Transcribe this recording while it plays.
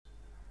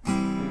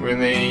When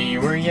they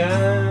were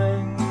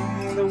young,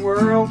 the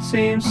world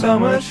seemed so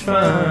much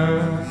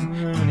fun.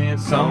 And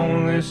it's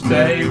on this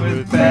day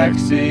with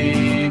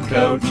backseat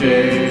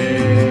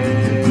coaches.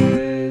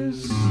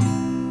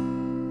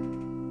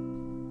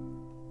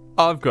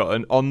 I've got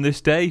an on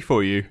this day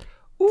for you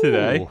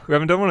today. We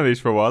haven't done one of these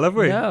for a while, have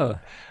we? No.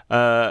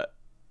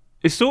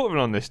 It's sort of an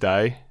on this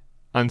day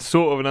and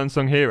sort of an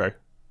unsung hero.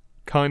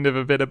 Kind of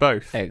a bit of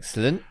both.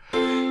 Excellent.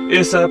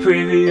 It's our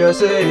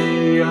previous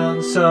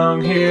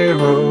unsung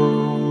hero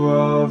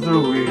of the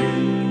week.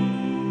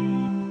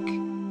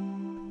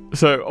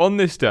 So on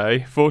this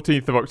day,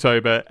 14th of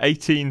October,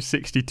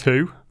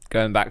 1862.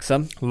 Going back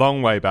some.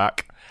 Long way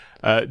back.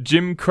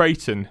 Jim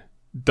Creighton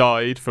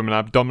died from an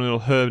abdominal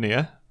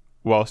hernia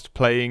whilst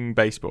playing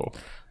baseball.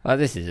 Well,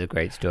 this is a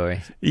great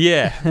story.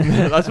 Yeah,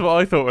 that's what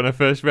I thought when I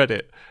first read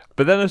it.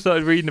 But then I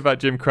started reading about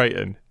Jim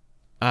Creighton,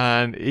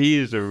 and he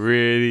is a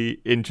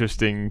really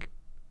interesting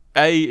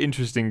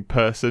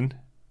person,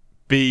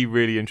 B,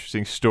 really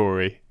interesting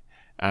story,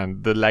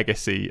 and the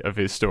legacy of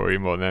his story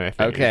more than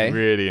anything. Okay. Is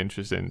really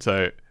interesting.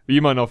 So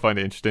you might not find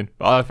it interesting,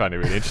 but I found it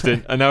really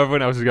interesting, and now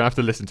everyone else is going to have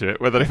to listen to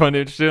it, whether they find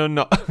it interesting or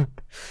not.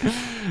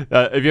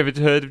 Have you ever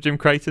heard of Jim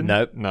Creighton?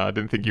 Nope. No, I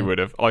didn't think you would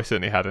have. I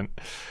certainly hadn't.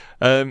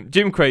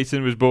 Jim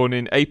Creighton was born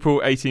in April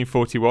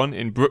 1841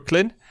 in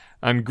Brooklyn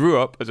and grew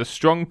up as a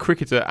strong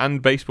cricketer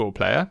and baseball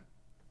player,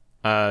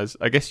 as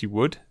I guess you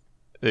would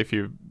if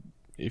you're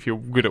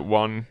good at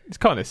one. It's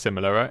kind of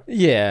similar, right?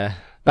 Yeah.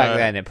 Back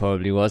then it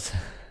probably was.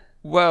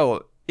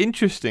 Well,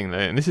 interestingly,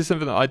 and this is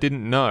something that I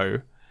didn't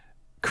know,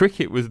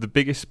 cricket was the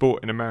biggest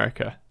sport in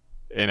America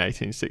in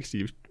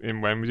 1860.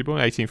 When was he born?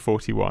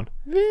 1841.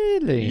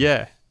 Really?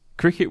 Yeah.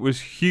 Cricket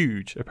was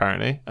huge,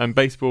 apparently, and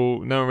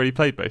baseball, no one really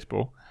played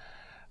baseball.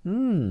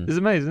 It's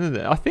amazing, isn't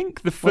it? I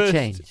think the first... What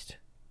changed?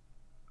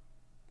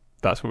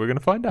 That's what we're going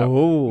to find out.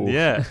 Oh.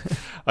 Yeah.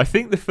 I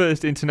think the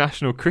first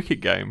international cricket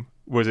game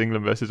was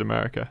England versus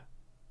America.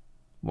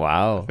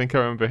 Wow. I think I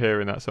remember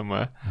hearing that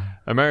somewhere.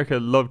 America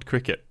loved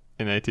cricket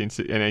in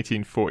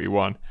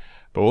 1841,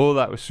 but all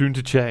that was soon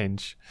to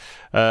change.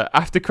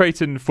 After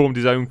Creighton formed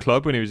his own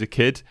club when he was a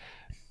kid,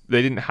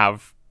 they didn't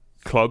have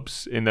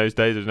clubs in those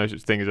days. There's no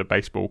such thing as a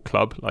baseball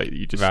club. Like,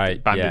 you just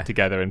banded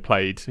together and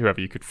played whoever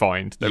you could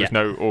find. There was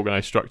no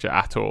organised structure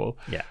at all.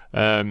 Yeah.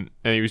 And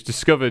he was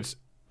discovered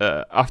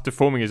after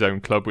forming his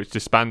own club, which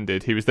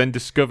disbanded. He was then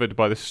discovered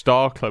by the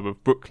Star Club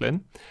of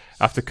Brooklyn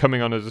after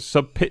coming on as a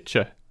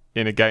sub-pitcher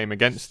in a game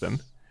against them,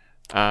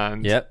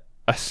 and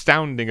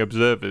astounding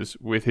observers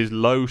with his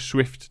low,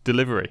 swift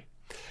delivery.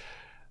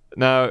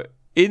 Now,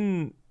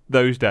 in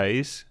those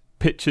days,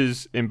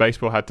 pitchers in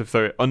baseball had to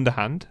throw it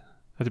underhand,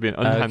 had to be an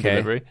underhand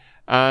delivery,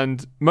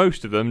 and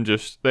most of them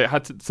they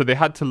had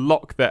to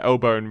lock their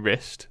elbow and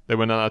wrist. They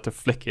weren't allowed to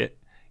flick it.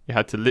 You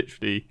had to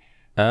literally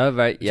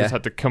just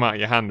had to come out of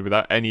your hand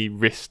without any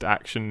wrist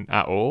action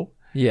at all.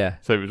 Yeah.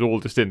 So it was all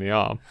just in the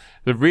arm.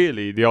 So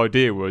really, the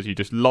idea was you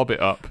just lob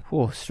it up.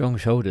 Oh, strong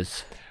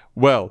shoulders.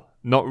 Well,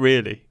 not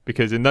really,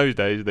 because in those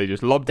days, they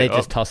just lobbed it up. They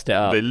just tossed it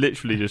up. They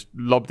literally just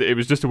lobbed it. It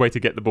was just a way to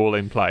get the ball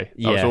in play.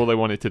 That was all they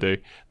wanted to do.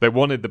 They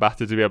wanted the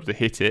batter to be able to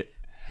hit it.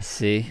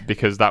 See?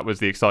 Because that was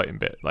the exciting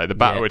bit. Like, the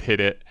batter would hit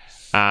it,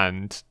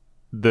 and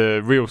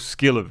the real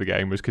skill of the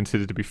game was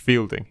considered to be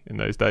fielding in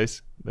those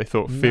days. They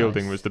thought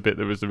fielding was the bit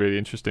that was the really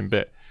interesting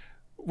bit,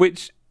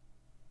 which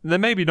they're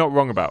maybe not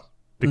wrong about,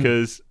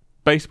 because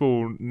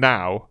baseball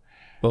now...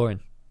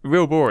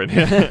 Real boring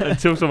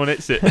until someone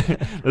hits it.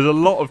 There's a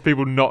lot of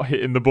people not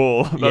hitting the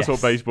ball. That's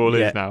what baseball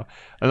is now.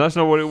 And that's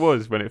not what it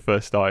was when it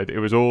first started. It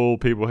was all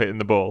people hitting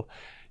the ball.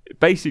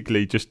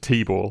 Basically just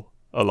T-ball,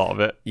 a lot of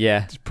it.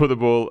 Yeah. Just put the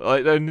ball...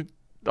 I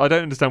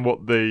don't understand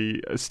what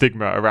the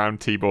stigma around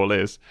T-ball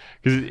is,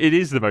 because it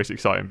is the most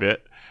exciting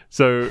bit.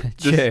 So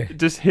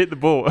just hit the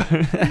ball.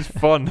 It's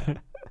fun.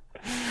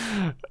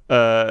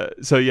 The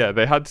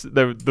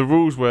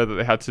rules were that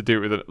they had to do it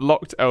with a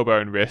locked elbow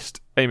and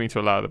wrist, aiming to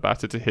allow the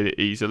batter to hit it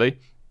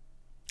easily.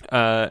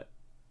 So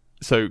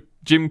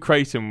Jim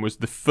Creighton was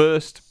the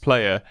first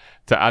player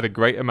to add a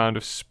great amount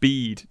of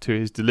speed to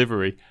his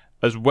delivery,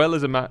 as well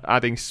as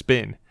adding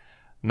spin.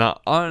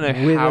 Now, I don't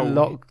know with how... With a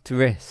locked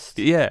wrist.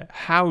 Yeah,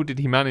 how did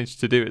he manage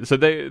to do it? So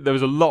there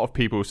was a lot of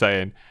people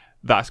saying,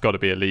 that's got to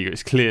be illegal.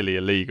 It's clearly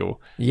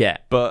illegal. Yeah.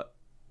 But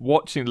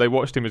they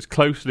watched him as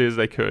closely as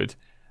they could,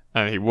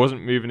 and he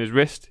wasn't moving his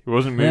wrist, he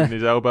wasn't moving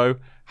his elbow.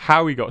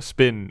 How he got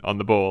spin on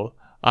the ball,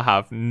 I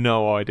have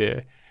no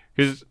idea.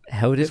 Because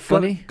held it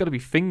funny? Got to be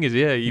fingers,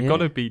 yeah. You've got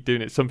to be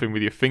doing it something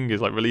with your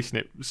fingers, like releasing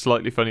it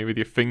slightly funny with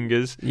your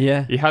fingers.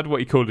 Yeah. He had what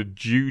he called a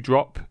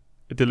dewdrop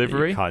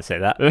delivery. You can't say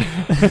that.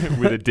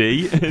 With a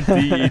D,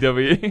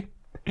 D-E-W.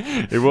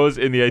 It was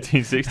in the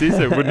 1860s,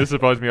 so it wouldn't have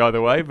surprised me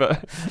either way.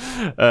 But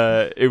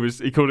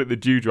he called it the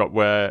dewdrop,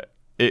 where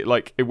it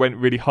went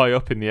really high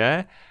up in the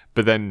air,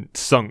 but then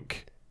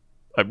sunk.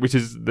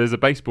 There's a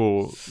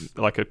baseball,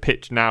 like a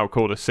pitch now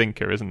called a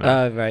sinker, isn't there?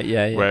 Oh, right,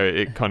 yeah. Where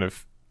it kind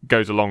of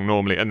goes along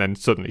normally and then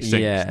suddenly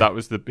sinks. Yeah. That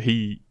was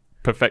he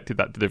perfected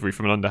that delivery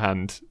from an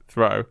underhand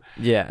throw.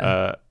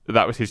 Yeah.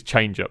 That was his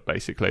change-up,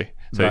 basically.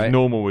 So his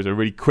normal was a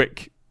really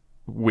quick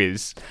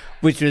whiz.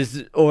 Which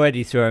was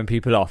already throwing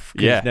people off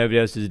because nobody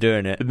else was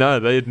doing it. No,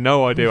 they had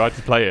no idea how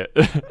to play it.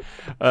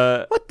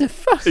 What the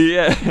fuck?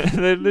 Yeah,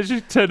 they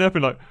just turned up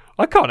and like,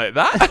 I can't hit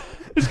that.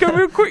 It's going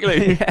real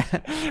quickly.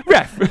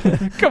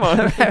 Ref, come on.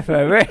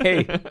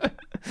 Referee.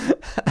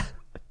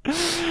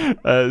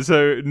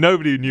 So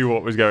nobody knew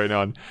what was going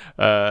on.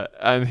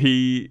 And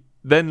he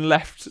then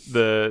left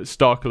the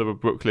Star Club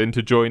of Brooklyn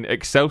to join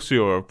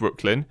Excelsior of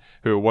Brooklyn,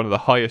 who are one of the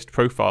highest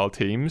profile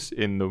teams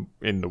in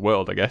the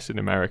world, I guess, in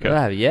America.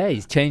 Wow, yeah,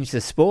 he's changed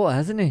the sport,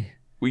 hasn't he?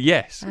 Well,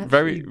 yes,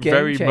 Absolute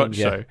very game much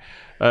changer.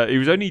 so. He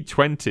was only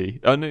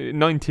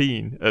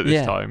 19 at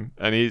this time,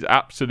 and he's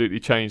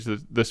absolutely changed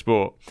the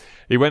sport.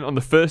 He went on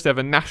the first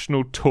ever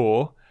national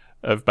tour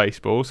of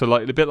baseball. So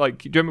like a bit like,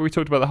 do you remember we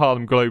talked about the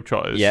Harlem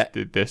Globetrotters? Yeah.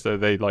 Did this, so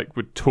they like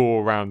would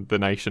tour around the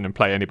nation and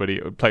play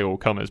all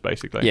comers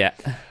basically. Yeah.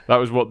 That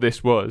was what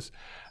this was.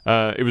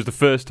 It was the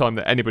first time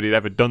that anybody had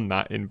ever done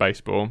that in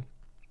baseball.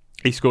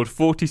 He scored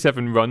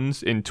 47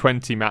 runs in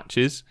 20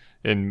 matches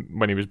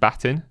when he was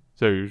batting.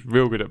 So he was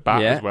real good at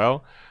bat as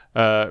well.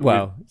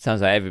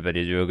 Sounds like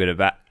everybody's real good at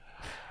bat.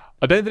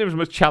 I don't think there was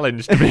much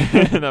challenge to be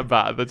in that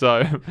bat at the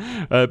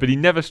time. But he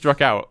never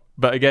struck out.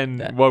 But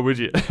again, why would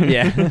you?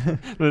 Yeah.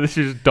 This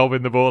is just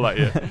dobbing the ball at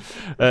you.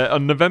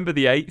 On November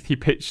the 8th, he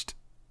pitched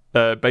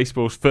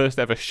baseball's first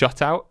ever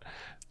shutout.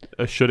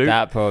 A shutout.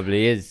 That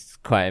probably is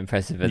quite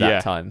impressive at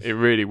that time. It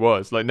really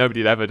was. Like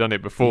nobody had ever done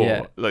it before.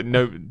 Yeah. Like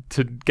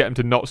to get him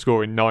to not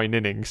score in 9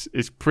 innings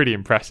is pretty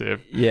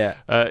impressive. Yeah.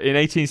 In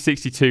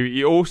 1862,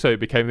 he also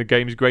became the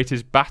game's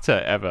greatest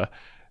batter ever,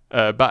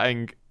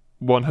 batting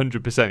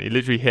 100%. He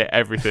literally hit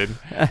everything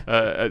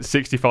at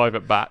 65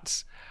 at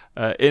bats.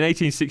 In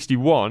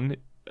 1861,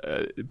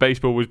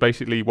 baseball was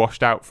basically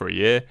washed out for a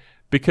year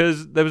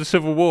because there was a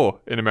civil war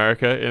in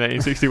America in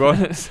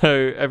 1861.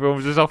 So everyone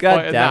was just off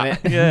fighting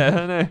that. Yeah,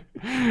 I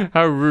know.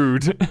 How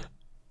rude.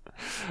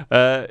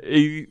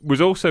 He was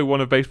also one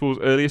of baseball's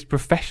earliest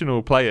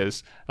professional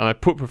players, and I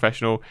put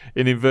professional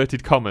in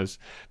inverted commas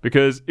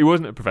because he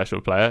wasn't a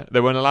professional player.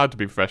 They weren't allowed to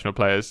be professional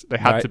players. They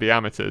had to be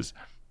amateurs.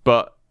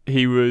 But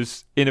he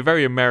was, in a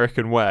very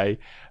American way,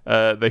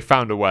 they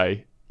found a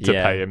way to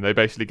pay him. They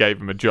basically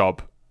gave him a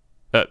job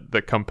at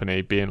the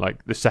company, being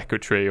like the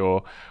secretary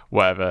or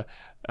whatever,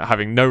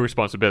 having no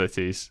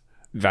responsibilities,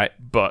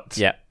 but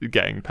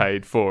getting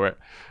paid for it.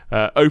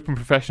 Open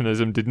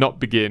professionalism did not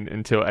begin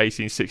until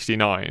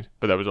 1869,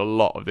 but there was a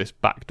lot of this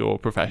backdoor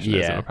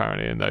professionalism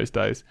apparently in those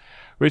days,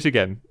 which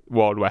again,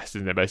 Wild West,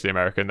 isn't it, basically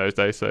America in those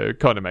days, so it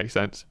kind of makes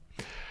sense.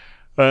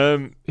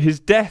 His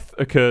death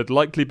occurred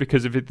likely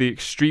because of the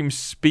extreme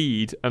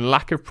speed and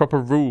lack of proper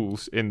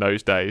rules in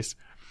those days.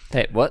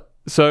 Hey, what?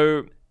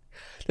 So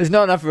there's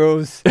not enough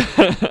rules.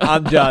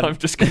 I'm done. I'm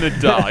just going to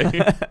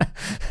die.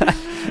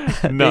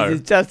 No. This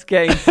is just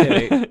getting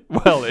silly.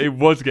 Well, it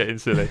was getting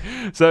silly.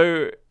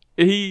 So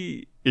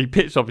he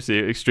pitched obviously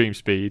at extreme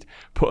speed,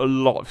 put a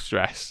lot of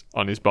stress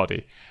on his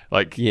body.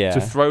 Like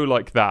to throw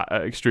like that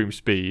at extreme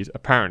speed,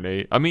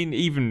 apparently, I mean,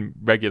 even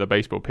regular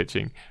baseball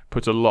pitching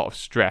puts a lot of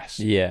stress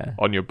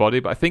on your body.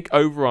 But I think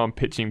overarm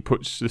pitching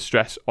puts the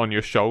stress on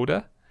your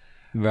shoulder.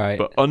 Right.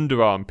 But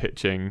underarm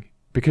pitching,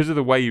 because of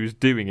the way he was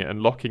doing it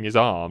and locking his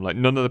arm, like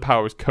none of the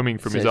power was coming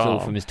from his arm.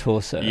 It's all from his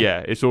torso.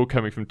 Yeah, it's all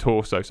coming from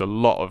torso. So a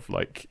lot of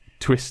like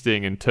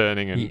twisting and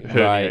turning and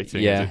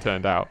herniating as it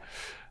turned out.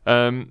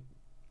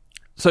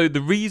 So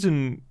the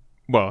reason,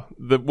 what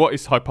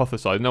is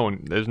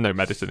hypothesized? There's no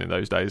medicine in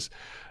those days.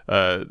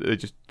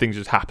 Things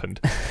just happened.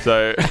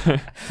 So,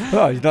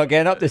 he's not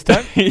getting up this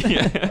time.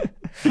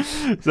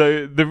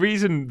 So the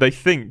reason they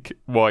think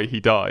why he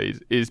died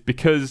is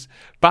because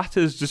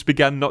batters just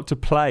began not to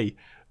play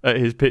at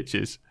his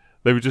pitches.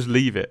 They would just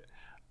leave it,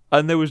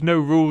 and there was no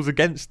rules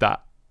against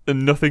that,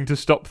 and nothing to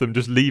stop them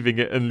just leaving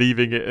it and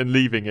leaving it and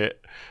leaving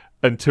it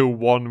until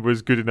one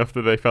was good enough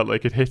that they felt they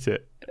could hit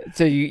it.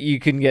 So you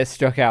couldn't get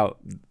struck out?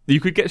 You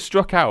could get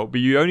struck out,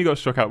 but you only got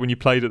struck out when you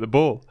played at the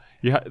ball.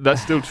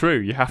 That's still true.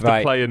 You have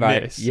to play and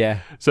miss. Yeah.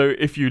 So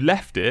if you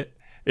left it,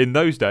 in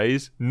those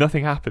days,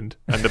 nothing happened.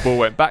 And the ball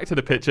went back to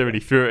the pitcher and he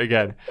threw it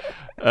again.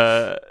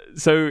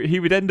 So he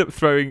would end up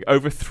throwing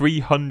over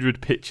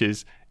 300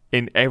 pitches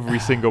in every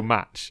single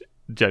match,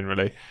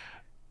 generally,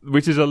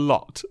 which is a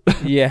lot.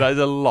 Yeah. That is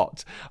a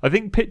lot. I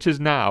think pitchers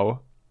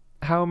now,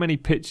 how many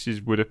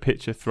pitches would a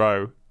pitcher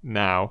throw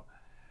now?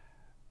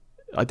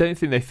 I don't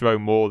think they throw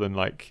more than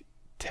like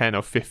 10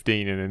 or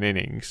 15 in an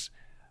innings,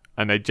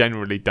 and they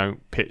generally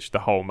don't pitch the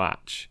whole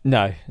match.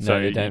 No, so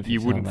they don't.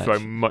 You wouldn't throw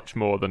much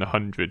more than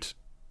 100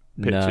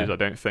 pitches, I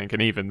don't think,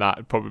 and even that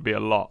would probably be a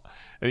lot.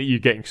 And you're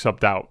getting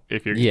subbed out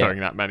if you're throwing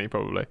that many,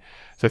 probably.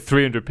 So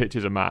 300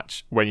 pitches a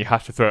match when you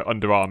have to throw it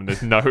underarm and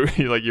there's no,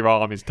 like your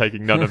arm is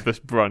taking none of this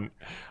brunt,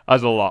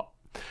 that's a lot.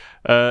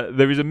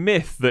 There is a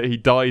myth that he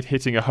died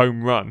hitting a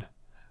home run,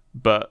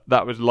 but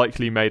that was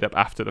likely made up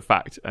after the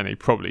fact, and he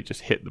probably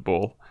just hit the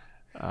ball.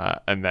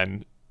 And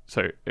then,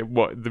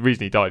 the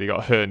reason he died, he got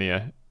a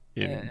hernia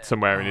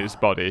somewhere in his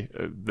body.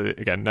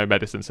 Again, no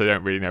medicine, so they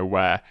don't really know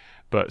where,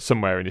 but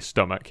somewhere in his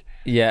stomach.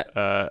 Yeah.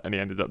 And he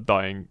ended up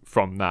dying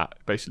from that,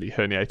 basically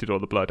herniated all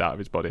the blood out of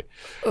his body.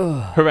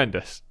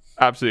 Horrendous.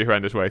 Absolutely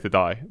horrendous way to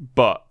die.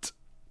 But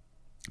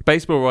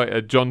baseball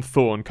writer John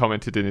Thorne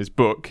commented in his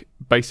book,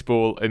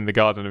 Baseball in the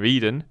Garden of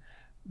Eden,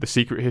 The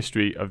Secret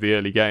History of the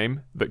Early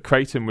Game, that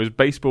Creighton was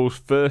baseball's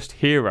first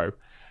hero,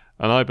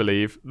 and I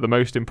believe the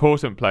most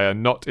important player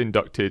not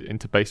inducted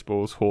into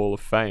baseball's Hall of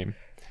Fame.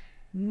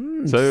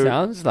 So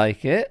sounds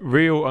like it.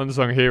 Real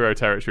unsung hero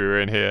territory we're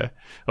in here,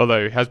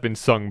 although it has been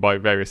sung by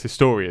various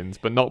historians,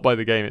 but not by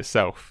the game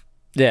itself.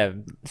 Yeah,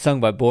 sung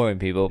by boring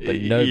people, but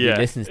nobody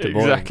listens to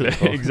boring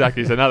people.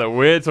 Exactly. So now that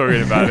we're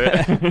talking about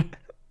it,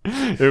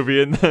 it'll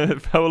be in the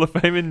Hall of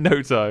Fame in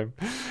no time.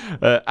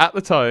 At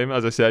the time,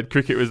 as I said,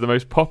 cricket was the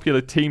most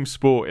popular team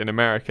sport in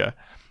America,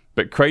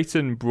 but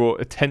Creighton brought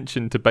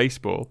attention to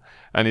baseball,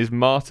 and his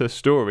martyr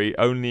story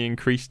only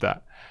increased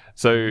that.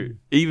 So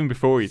even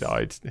before he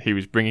died, he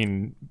was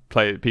bringing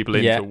people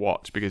in to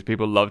watch because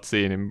people loved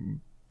seeing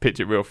him pitch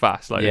it real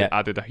fast. It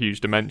added a huge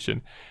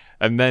dimension.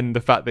 And then the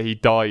fact that he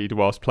died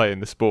whilst playing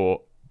the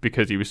sport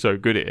because he was so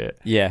good at it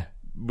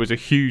was a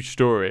huge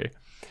story.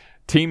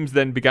 Teams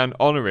then began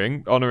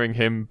honouring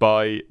him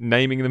by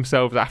naming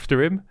themselves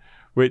after him,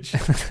 which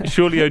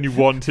surely only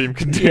one team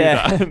can do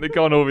that. They've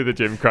gone all with the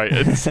Jim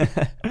Creightons.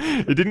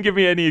 It didn't give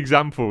me any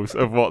examples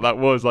of what that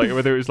was, like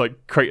whether it was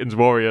like Creighton's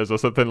Warriors or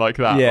something like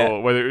that,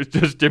 or whether it was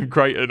just Jim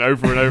Creighton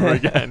over and over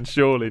again.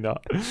 Surely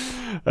not.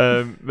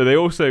 But they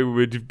also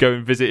would go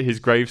and visit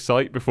his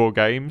gravesite before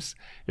games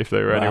if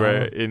they were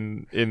anywhere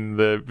in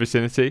the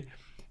vicinity.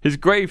 His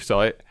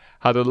gravesite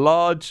had a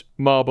large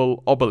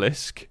marble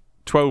obelisk,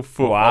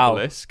 12-foot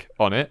obelisk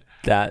on it.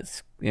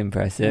 That's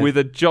impressive. With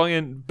a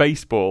giant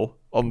baseball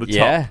on the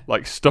top,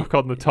 like stuck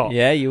on the top.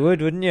 Yeah, you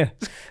would, wouldn't you?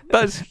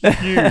 That's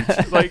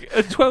huge. Like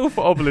a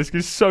 12-foot obelisk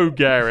is so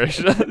garish.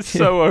 That's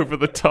so over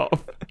the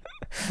top.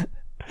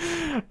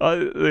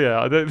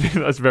 I don't think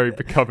that's very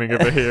becoming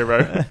of a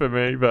hero for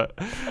me, but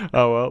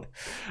oh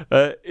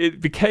well.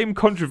 It became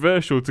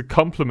controversial to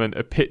compliment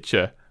a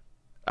pitcher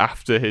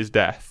after his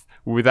death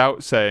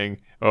without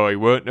saying, "Oh, he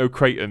weren't no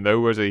Creighton though,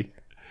 was he?"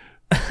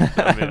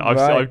 I mean,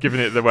 I've given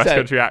it the West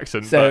Country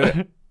accent.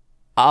 But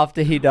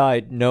after he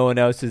died, no one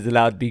else was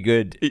allowed to be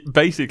good.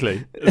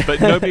 Basically.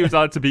 But nobody was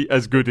allowed to be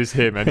as good as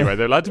him anyway.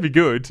 They're allowed to be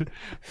good,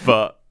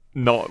 but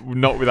not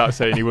without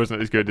saying he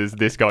wasn't as good as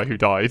this guy who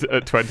died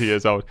at 20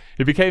 years old.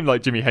 He became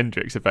like Jimi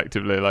Hendrix,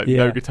 effectively. Like,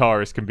 no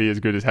guitarist can be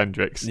as good as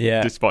Hendrix,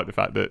 despite the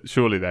fact that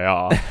surely they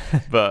are.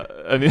 But,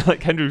 and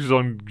like, Hendrix was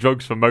on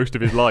drugs for most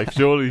of his life.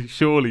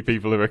 Surely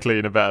people who are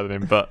clean are better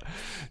than him, but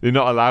they're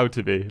not allowed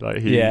to be. Like,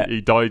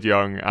 he died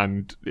young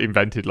and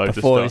invented loads of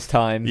stuff. Before his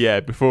time.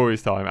 Yeah, before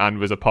his time, and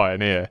was a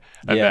pioneer,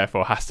 and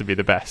therefore has to be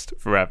the best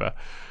forever.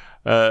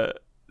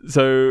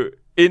 So,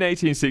 in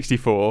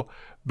 1864...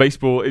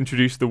 baseball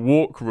introduced the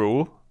walk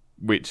rule,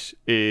 which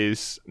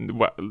is,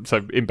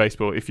 so in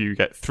baseball, if you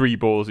get 3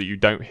 balls that you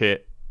don't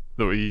hit,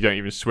 that you don't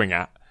even swing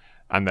at,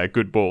 and they're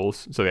good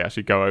balls, so they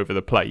actually go over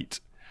the plate,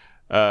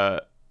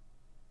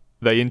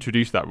 they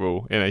introduced that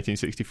rule in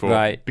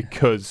 1864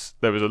 because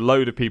there was a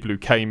load of people who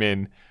came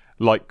in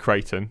like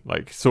Creighton,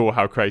 like saw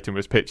how Creighton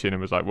was pitching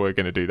and was like, we're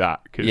going to do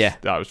that because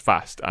that was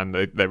fast, and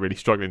they're really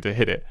struggling to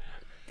hit it.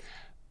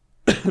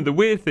 The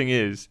weird thing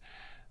is,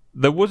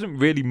 there wasn't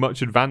really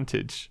much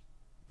advantage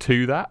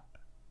to that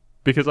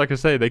because, like I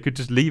say, they could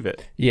just leave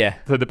it.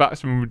 So the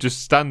batsman would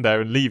just stand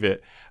there and leave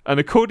it. And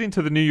according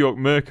to the New York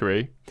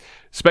Mercury,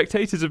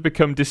 spectators have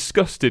become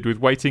disgusted with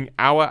waiting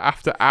hour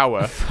after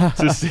hour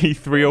to see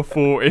 3 or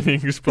 4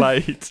 innings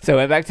played. So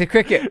we're back to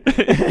cricket.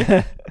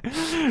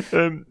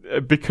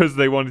 Because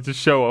they wanted to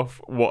show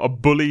off what a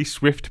bully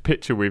swift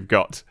pitcher we've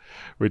got,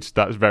 which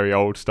that's very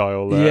old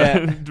style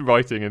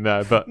writing in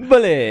there. But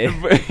bully.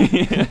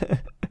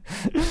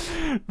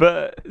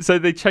 But so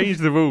they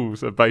changed the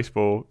rules of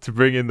baseball to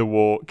bring in the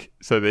walk,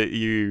 so that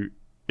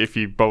if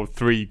you bowl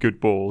 3 good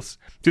balls,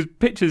 because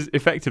pitchers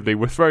effectively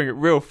were throwing it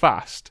real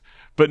fast,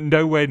 but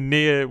nowhere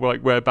near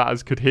like where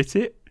batters could hit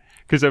it,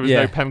 because there was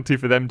no penalty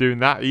for them doing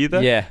that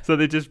either. So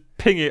they just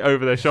ping it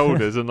over their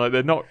shoulders, and like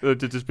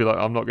they'd just be like,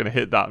 I'm not going to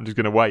hit that, I'm just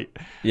going to wait.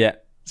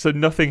 So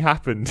nothing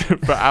happened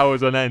for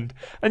hours on end,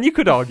 and you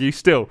could argue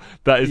still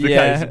that is the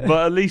case,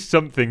 but at least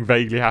something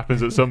vaguely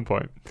happens at some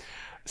point.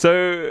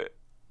 So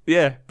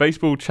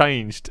baseball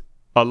changed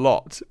a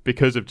lot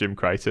because of Jim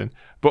Creighton,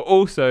 but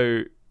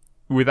also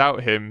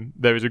without him,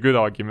 there is a good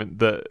argument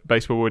that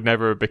baseball would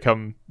never have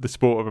become the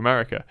sport of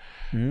America,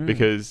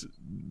 because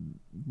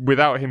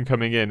without him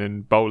coming in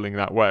and bowling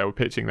that way or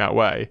pitching that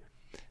way,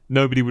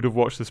 nobody would have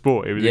watched the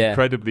sport. It was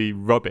incredibly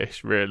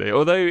rubbish, really.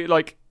 Although,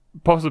 like,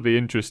 possibly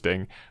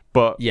interesting,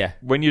 but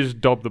when you just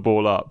dob the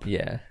ball up,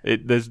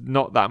 there's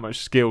not that much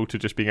skill to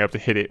just being able to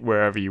hit it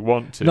wherever you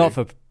want to. Not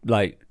for,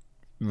 like,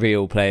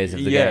 real players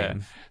of the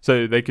game.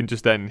 So they can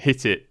just then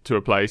hit it to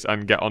a place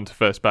and get onto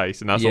first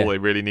base, and that's all they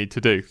really need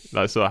to do.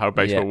 That's how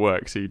baseball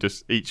works. So you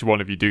just, each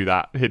one of you do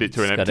that, hit it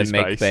to an empty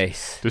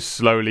space, just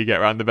slowly get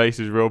around the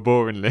bases real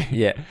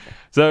boringly.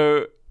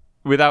 So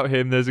without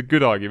him, there's a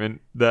good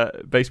argument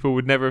that baseball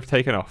would never have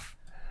taken off.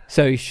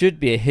 So he should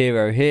be a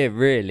hero here,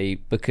 really,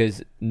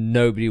 because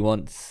nobody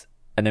wants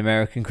an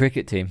American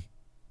cricket team.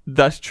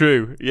 That's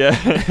true. Yeah,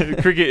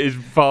 cricket is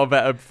far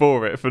better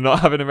for not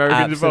having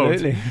Americans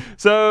involved.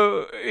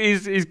 So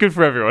he's good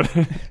for everyone.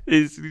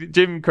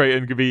 Jim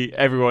Creighton could be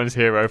everyone's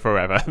hero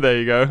forever. There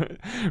you go.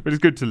 But it's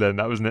good to learn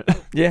that, wasn't it?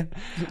 Yeah.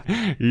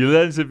 You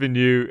learn something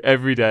new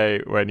every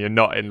day when you're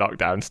not in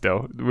lockdown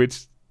still,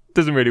 which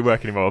doesn't really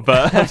work anymore.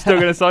 But I'm still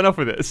going to sign off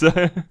with it.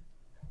 So.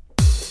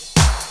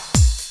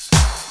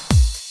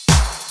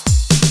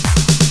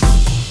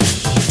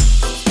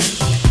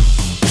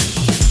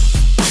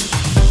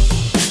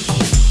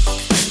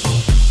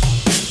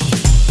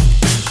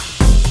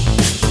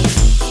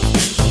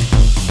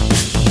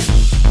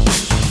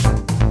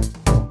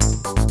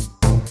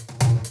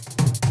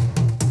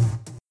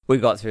 We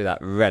got through that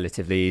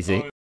relatively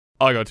easy.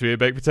 I got to be a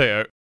baked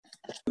potato.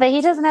 But he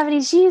doesn't have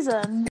any shoes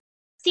on.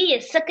 See you,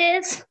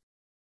 suckers.